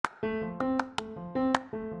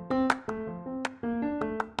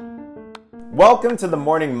Welcome to the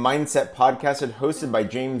Morning Mindset Podcast hosted by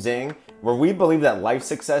James Zhang, where we believe that life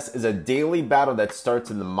success is a daily battle that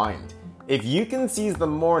starts in the mind. If you can seize the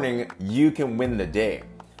morning, you can win the day.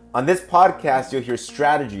 On this podcast, you'll hear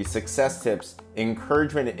strategies, success tips,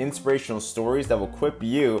 encouragement, and inspirational stories that will equip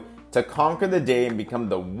you to conquer the day and become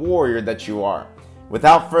the warrior that you are.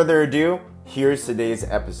 Without further ado, here's today's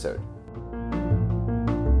episode.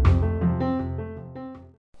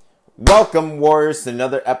 Welcome, warriors, to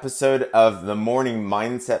another episode of the Morning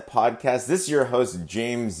Mindset Podcast. This is your host,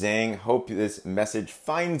 James Zhang. Hope this message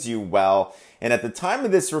finds you well. And at the time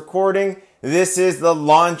of this recording, this is the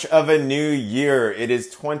launch of a new year. It is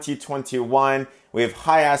 2021. We have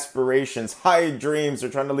high aspirations, high dreams. We're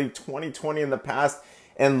trying to leave 2020 in the past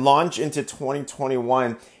and launch into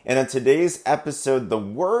 2021. And on today's episode, the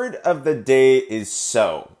word of the day is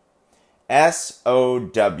sow.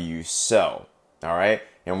 S-O-W, sow. All right?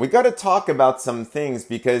 And we got to talk about some things,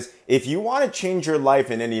 because if you want to change your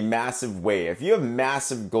life in any massive way, if you have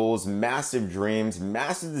massive goals, massive dreams,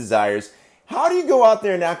 massive desires, how do you go out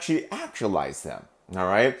there and actually actualize them? All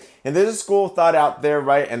right. And there's a school of thought out there,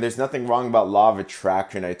 right? And there's nothing wrong about law of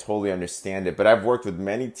attraction. I totally understand it. But I've worked with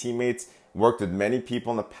many teammates, worked with many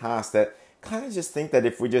people in the past that kind of just think that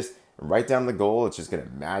if we just write down the goal, it's just going to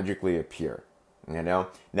magically appear. You know,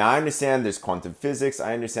 now I understand there's quantum physics.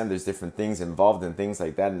 I understand there's different things involved and things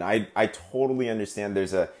like that. And I totally understand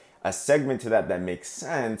there's a segment to that makes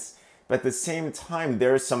sense. But at the same time,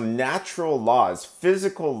 there are some natural laws,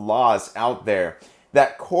 physical laws out there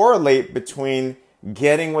that correlate between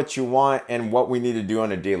getting what you want and what we need to do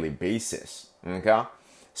on a daily basis. Okay.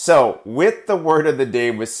 So with the word of the day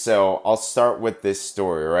with sow, I'll start with this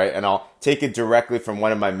story, right? And I'll take it directly from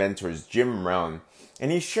one of my mentors, Jim Rohn. And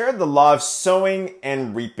he shared the law of sowing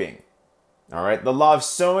and reaping. All right. The law of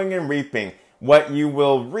sowing and reaping. What you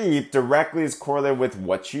will reap directly is correlated with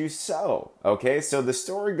what you sow. Okay. So the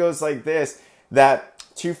story goes like this, that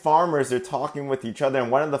two farmers are talking with each other, and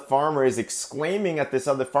one of the farmers is exclaiming at this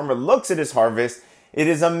other farmer, looks at his harvest. It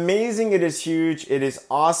is amazing. It is huge. It is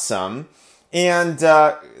awesome. And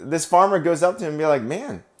this farmer goes up to him and be like,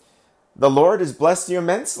 man, the Lord has blessed you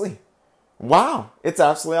immensely. Wow. It's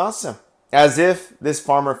absolutely awesome. As if this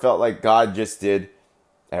farmer felt like God just did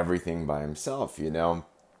everything by himself, you know.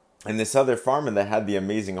 And this other farmer that had the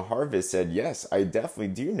amazing harvest said, yes, I definitely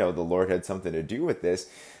do know the Lord had something to do with this.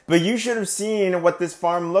 But you should have seen what this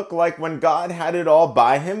farm looked like when God had it all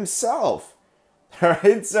by himself. All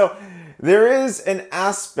right, so there is an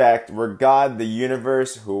aspect where God, the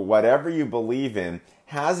universe, who, whatever you believe in,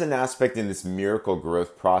 has an aspect in this miracle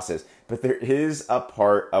growth process. But there is a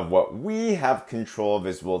part of what we have control of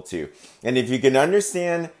as well too. And if you can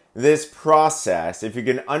understand this process, if you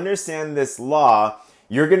can understand this law,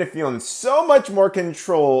 you're going to feel in so much more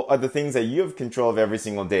control of the things that you have control of every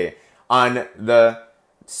single day, on the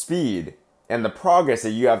speed and the progress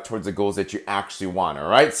that you have towards the goals that you actually want. All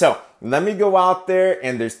right. So let me go out there,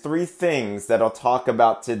 and there's 3 things that I'll talk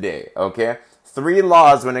about today. Okay. 3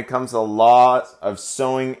 laws when it comes to the laws of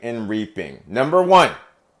sowing and reaping. Number 1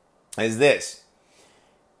 is this: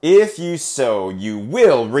 if you sow, you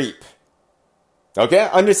will reap. Okay,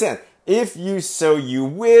 understand. If you sow, you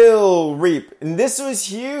will reap. And this was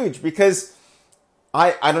huge, because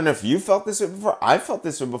I don't know if you felt this way before. I felt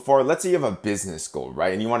this way before. Let's say you have a business goal,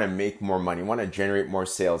 right? And you want to make more money, you want to generate more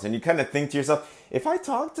sales. And you kind of think to yourself, if I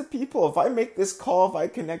talk to people, if I make this call, if I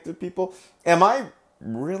connect with people, am I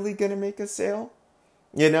really going to make a sale?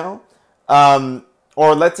 You know?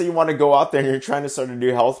 Or let's say you want to go out there and you're trying to start a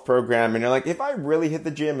new health program, and you're like, if I really hit the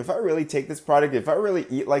gym, if I really take this product, if I really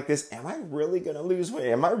eat like this, am I really going to lose weight?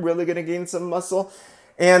 Am I really going to gain some muscle?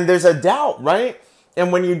 And there's a doubt, right?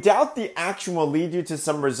 And when you doubt the action will lead you to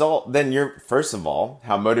some result, then you're, first of all,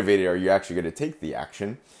 how motivated are you actually going to take the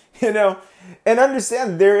action? You know, and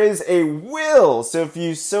understand there is a will. So if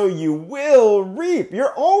you sow, you will reap.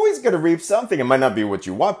 You're always going to reap something. It might not be what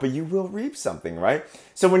you want, but you will reap something, right?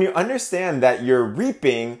 So when you understand that your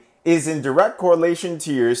reaping is in direct correlation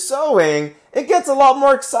to your sowing, it gets a lot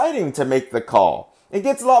more exciting to make the call. It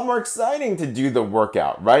gets a lot more exciting to do the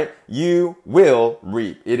workout, right? You will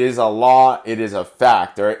reap. It is a law. It is a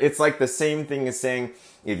fact. Or it's like the same thing as saying,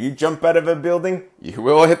 if you jump out of a building, you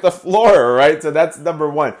will hit the floor, right? So that's number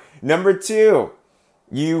 1. Number 2,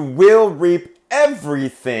 you will reap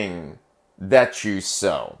everything that you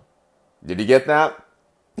sow. Did you get that?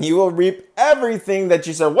 You will reap everything that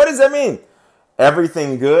you sow. What does that mean?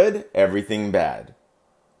 Everything good, everything bad.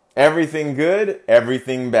 Everything good,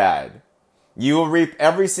 everything bad. You will reap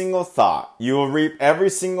every single thought. You will reap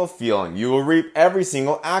every single feeling. You will reap every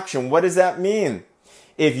single action. What does that mean?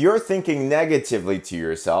 If you're thinking negatively to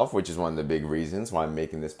yourself, which is one of the big reasons why I'm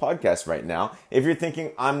making this podcast right now, if you're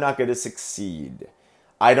thinking, I'm not going to succeed,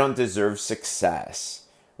 I don't deserve success,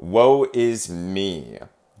 woe is me,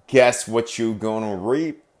 guess what you're going to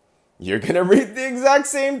reap? You're going to reap the exact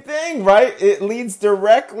same thing, right? It leads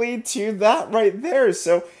directly to that right there.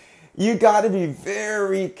 So you got to be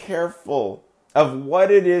very careful of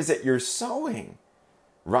what it is that you're sowing,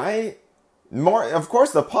 right? More, of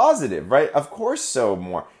course, the positive, right? Of course, sow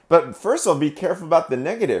more. But first of all, be careful about the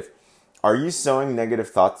negative. Are you sowing negative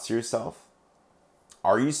thoughts to yourself?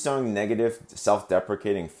 Are you sowing negative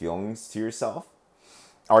self-deprecating feelings to yourself?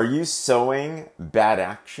 Are you sowing bad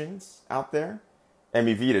actions out there? And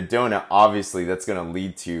if you eat a donut, obviously that's going to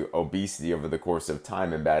lead to obesity over the course of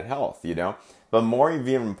time and bad health, you know? But more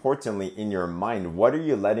even importantly, in your mind, what are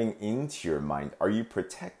you letting into your mind? Are you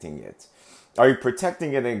protecting it? Are you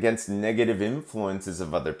protecting it against negative influences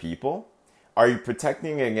of other people? Are you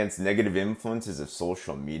protecting it against negative influences of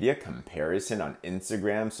social media, comparison on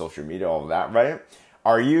Instagram, social media, all that, right?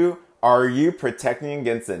 Are you protecting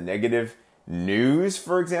against the negative news,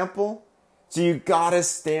 for example? So you gotta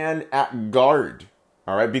stand at guard,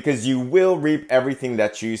 all right? Because you will reap everything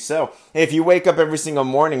that you sow. If you wake up every single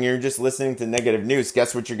morning and you're just listening to negative news,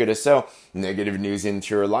 guess what you're gonna sow? Negative news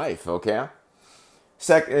into your life, okay?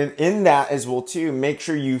 Second, in that as well too, make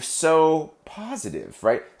sure you sow positive,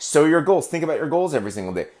 right? Sow your goals. Think about your goals every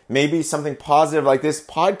single day. Maybe something positive like this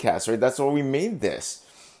podcast, right? That's why we made this.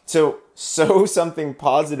 So sow something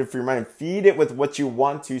positive for your mind. Feed it with what you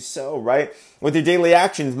want to sow, right? With your daily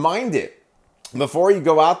actions, mind it. Before you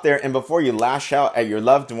go out there and before you lash out at your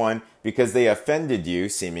loved one because they offended you,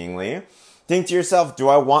 seemingly, think to yourself, do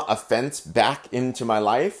I want offense back into my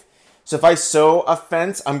life? So if I sow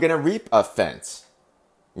offense, I'm going to reap offense.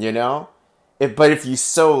 You know? But if you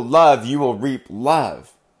sow love, you will reap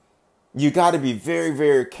love. You got to be very,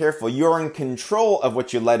 very careful. You're in control of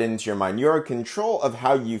what you let into your mind. You're in control of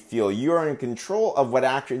how you feel. You're in control of what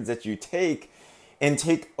actions that you take, and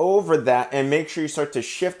take over that and make sure you start to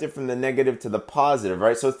shift it from the negative to the positive,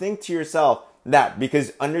 right? So think to yourself that,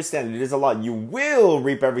 because understand it is a lot. You will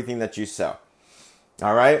reap everything that you sow.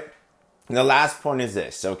 All right? And the last point is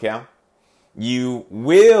this, okay? You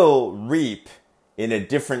will reap in a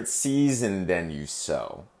different season than you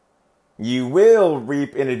sow. You will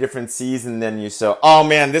reap in a different season than you sow. Oh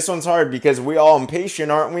man, this one's hard because we all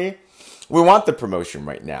impatient, aren't we? We want the promotion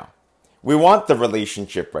right now. We want the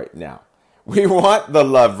relationship right now. We want the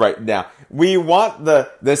love right now. We want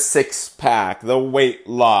the six pack, the weight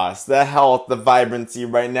loss, the health, the vibrancy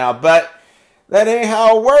right now. But that ain't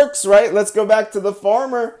how it works, right? Let's go back to the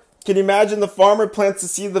farmer. Can you imagine the farmer plants the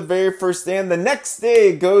seed the very first day, and the next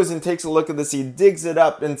day goes and takes a look at the seed, digs it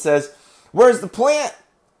up and says, where's the plant?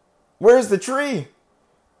 Where's the tree?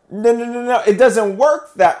 No. It doesn't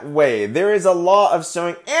work that way. There is a law of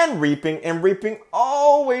sowing and reaping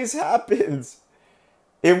always happens.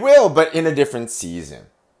 It will, but in a different season.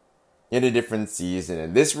 In a different season.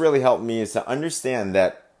 And this really helped me is to understand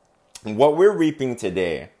that what we're reaping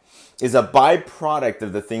today is a byproduct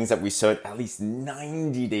of the things that we sowed at least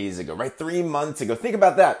 90 days ago, right? 3 months ago. Think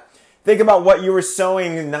about that. Think about what you were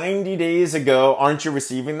sowing 90 days ago. Aren't you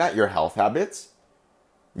receiving that? Your health habits,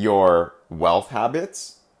 your wealth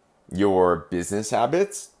habits, your business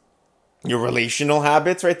habits, your relational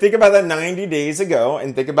habits, right? Think about that 90 days ago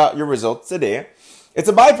and think about your results today. It's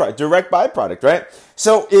a byproduct, direct byproduct, right?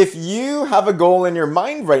 So if you have a goal in your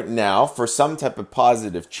mind right now for some type of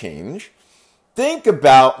positive change, think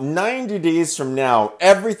about 90 days from now.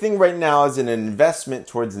 Everything right now is an investment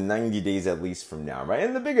towards 90 days at least from now, right?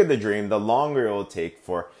 And the bigger the dream, the longer it will take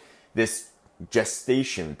for this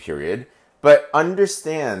gestation period. But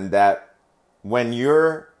understand that when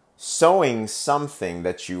you're sowing something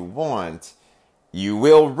that you want, you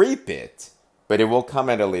will reap it, but it will come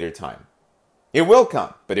at a later time. It will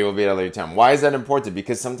come, but it will be at a later time. Why is that important?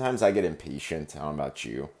 Because sometimes I get impatient. I don't know about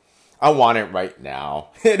you. I want it right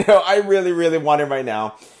now. I really, really want it right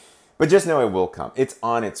now. But just know it will come. It's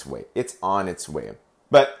on its way. It's on its way.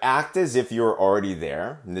 But act as if you're already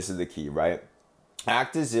there. And this is the key, right?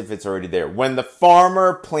 Act as if it's already there. When the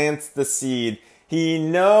farmer plants the seed, he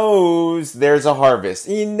knows there's a harvest.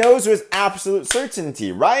 He knows there's absolute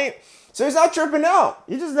certainty, right? So he's not tripping out.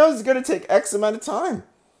 He just knows it's going to take X amount of time.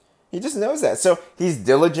 He just knows that. So he's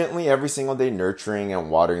diligently every single day nurturing and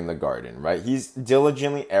watering the garden, right? He's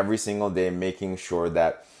diligently every single day making sure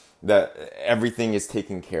that everything is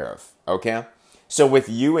taken care of, okay? So with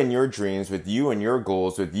you and your dreams, with you and your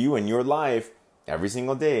goals, with you and your life, every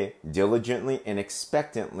single day, diligently and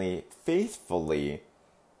expectantly, faithfully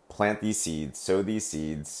plant these seeds, sow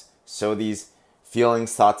these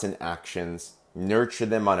feelings, thoughts, and actions Nurture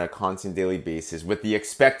them on a constant daily basis with the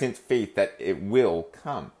expectant faith that it will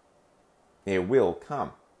come. It will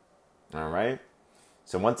come. All right?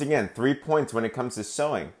 So once again, 3 points when it comes to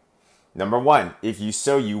sowing. Number 1, if you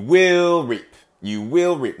sow, you will reap. You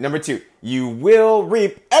will reap. Number 2, you will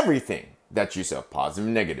reap everything that you sow. Positive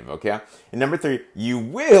and negative, okay? And number 3, you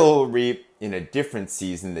will reap in a different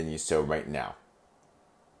season than you sow right now.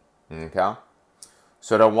 Okay?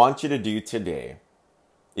 So what I want you to do today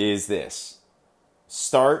is this.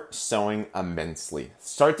 Start sowing immensely.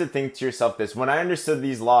 Start to think to yourself this. When I understood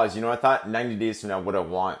these laws, I thought 90 days from now, what I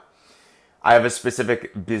want. I have a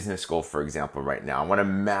specific business goal, for example, right now. I want to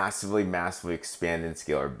massively, massively expand and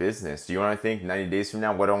scale our business. Do you want to think 90 days from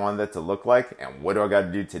now, what do I want that to look like? And what do I got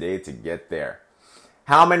to do today to get there?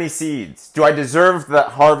 How many seeds? Do I deserve the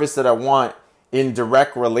harvest that I want in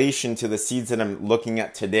direct relation to the seeds that I'm looking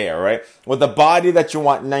at today, all right? With the body that you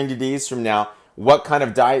want 90 days from now, what kind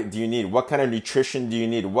of diet do you need? What kind of nutrition do you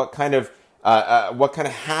need? What kind of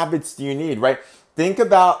habits do you need, right? Think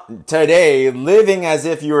about today living as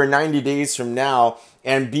if you were 90 days from now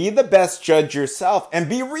and be the best judge yourself and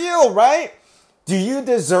be real, right? Do you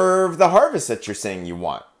deserve the harvest that you're saying you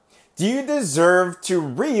want? Do you deserve to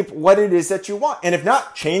reap what it is that you want? And if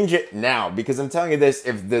not, change it now. Because I'm telling you this,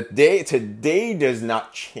 if the day today does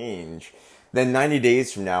not change, then 90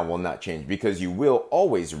 days from now will not change because you will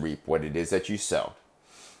always reap what it is that you sow.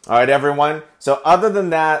 All right, everyone. So other than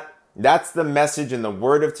that, that's the message and the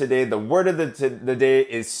word of today. The word of the day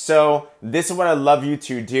is sow. This is what I love you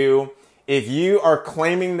to do. If you are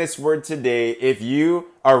claiming this word today, if you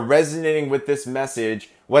are resonating with this message,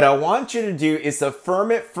 what I want you to do is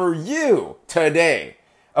affirm it for you today.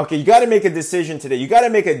 Okay, you got to make a decision today. You got to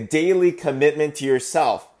make a daily commitment to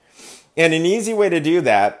yourself. And an easy way to do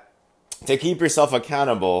that, to keep yourself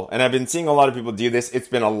accountable, and I've been seeing a lot of people do this. It's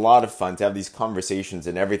been a lot of fun to have these conversations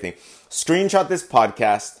and everything. Screenshot this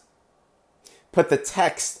podcast. Put the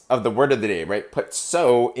text of the word of the day, right? Put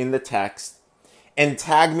sow in the text and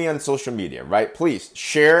tag me on social media, right? Please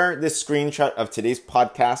share this screenshot of today's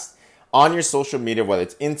podcast on your social media, whether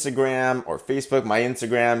it's Instagram or Facebook. My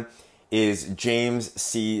Instagram is James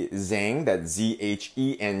C. Zheng. That's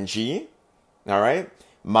Zheng. All right.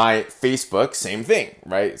 My Facebook, same thing,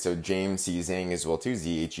 right? So James C. Zheng as well too,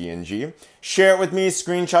 Zheng. Share it with me,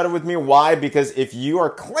 screenshot it with me. Why? Because if you are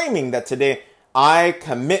claiming that today, I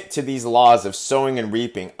commit to these laws of sowing and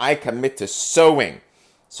reaping, I commit to sowing.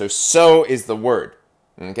 So sow is the word,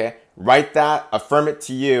 okay? Write that, affirm it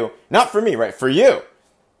to you. Not for me, right? For you.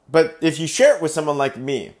 But if you share it with someone like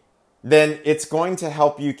me, then it's going to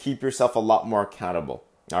help you keep yourself a lot more accountable,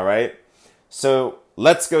 all right? So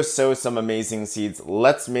let's go sow some amazing seeds.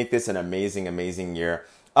 Let's make this an amazing, amazing year.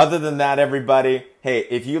 Other than that, everybody, hey,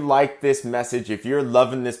 if you like this message, if you're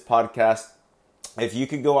loving this podcast, if you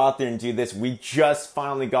could go out there and do this, we just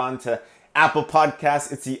finally got into Apple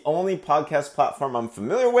Podcasts. It's the only podcast platform I'm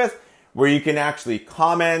familiar with where you can actually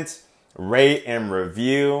comment, rate, and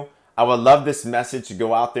review. I would love this message to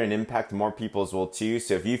go out there and impact more people as well too.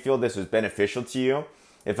 So if you feel this was beneficial to you,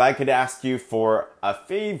 if I could ask you for a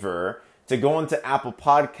favor to go into Apple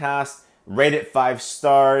Podcasts, rate it 5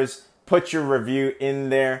 stars, put your review in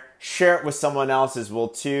there, share it with someone else as well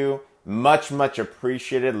too. Much, much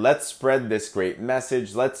appreciated. Let's spread this great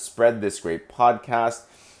message. Let's spread this great podcast.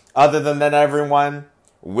 Other than that, everyone,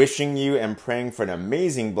 wishing you and praying for an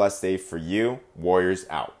amazing, blessed day for you. Warriors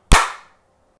out.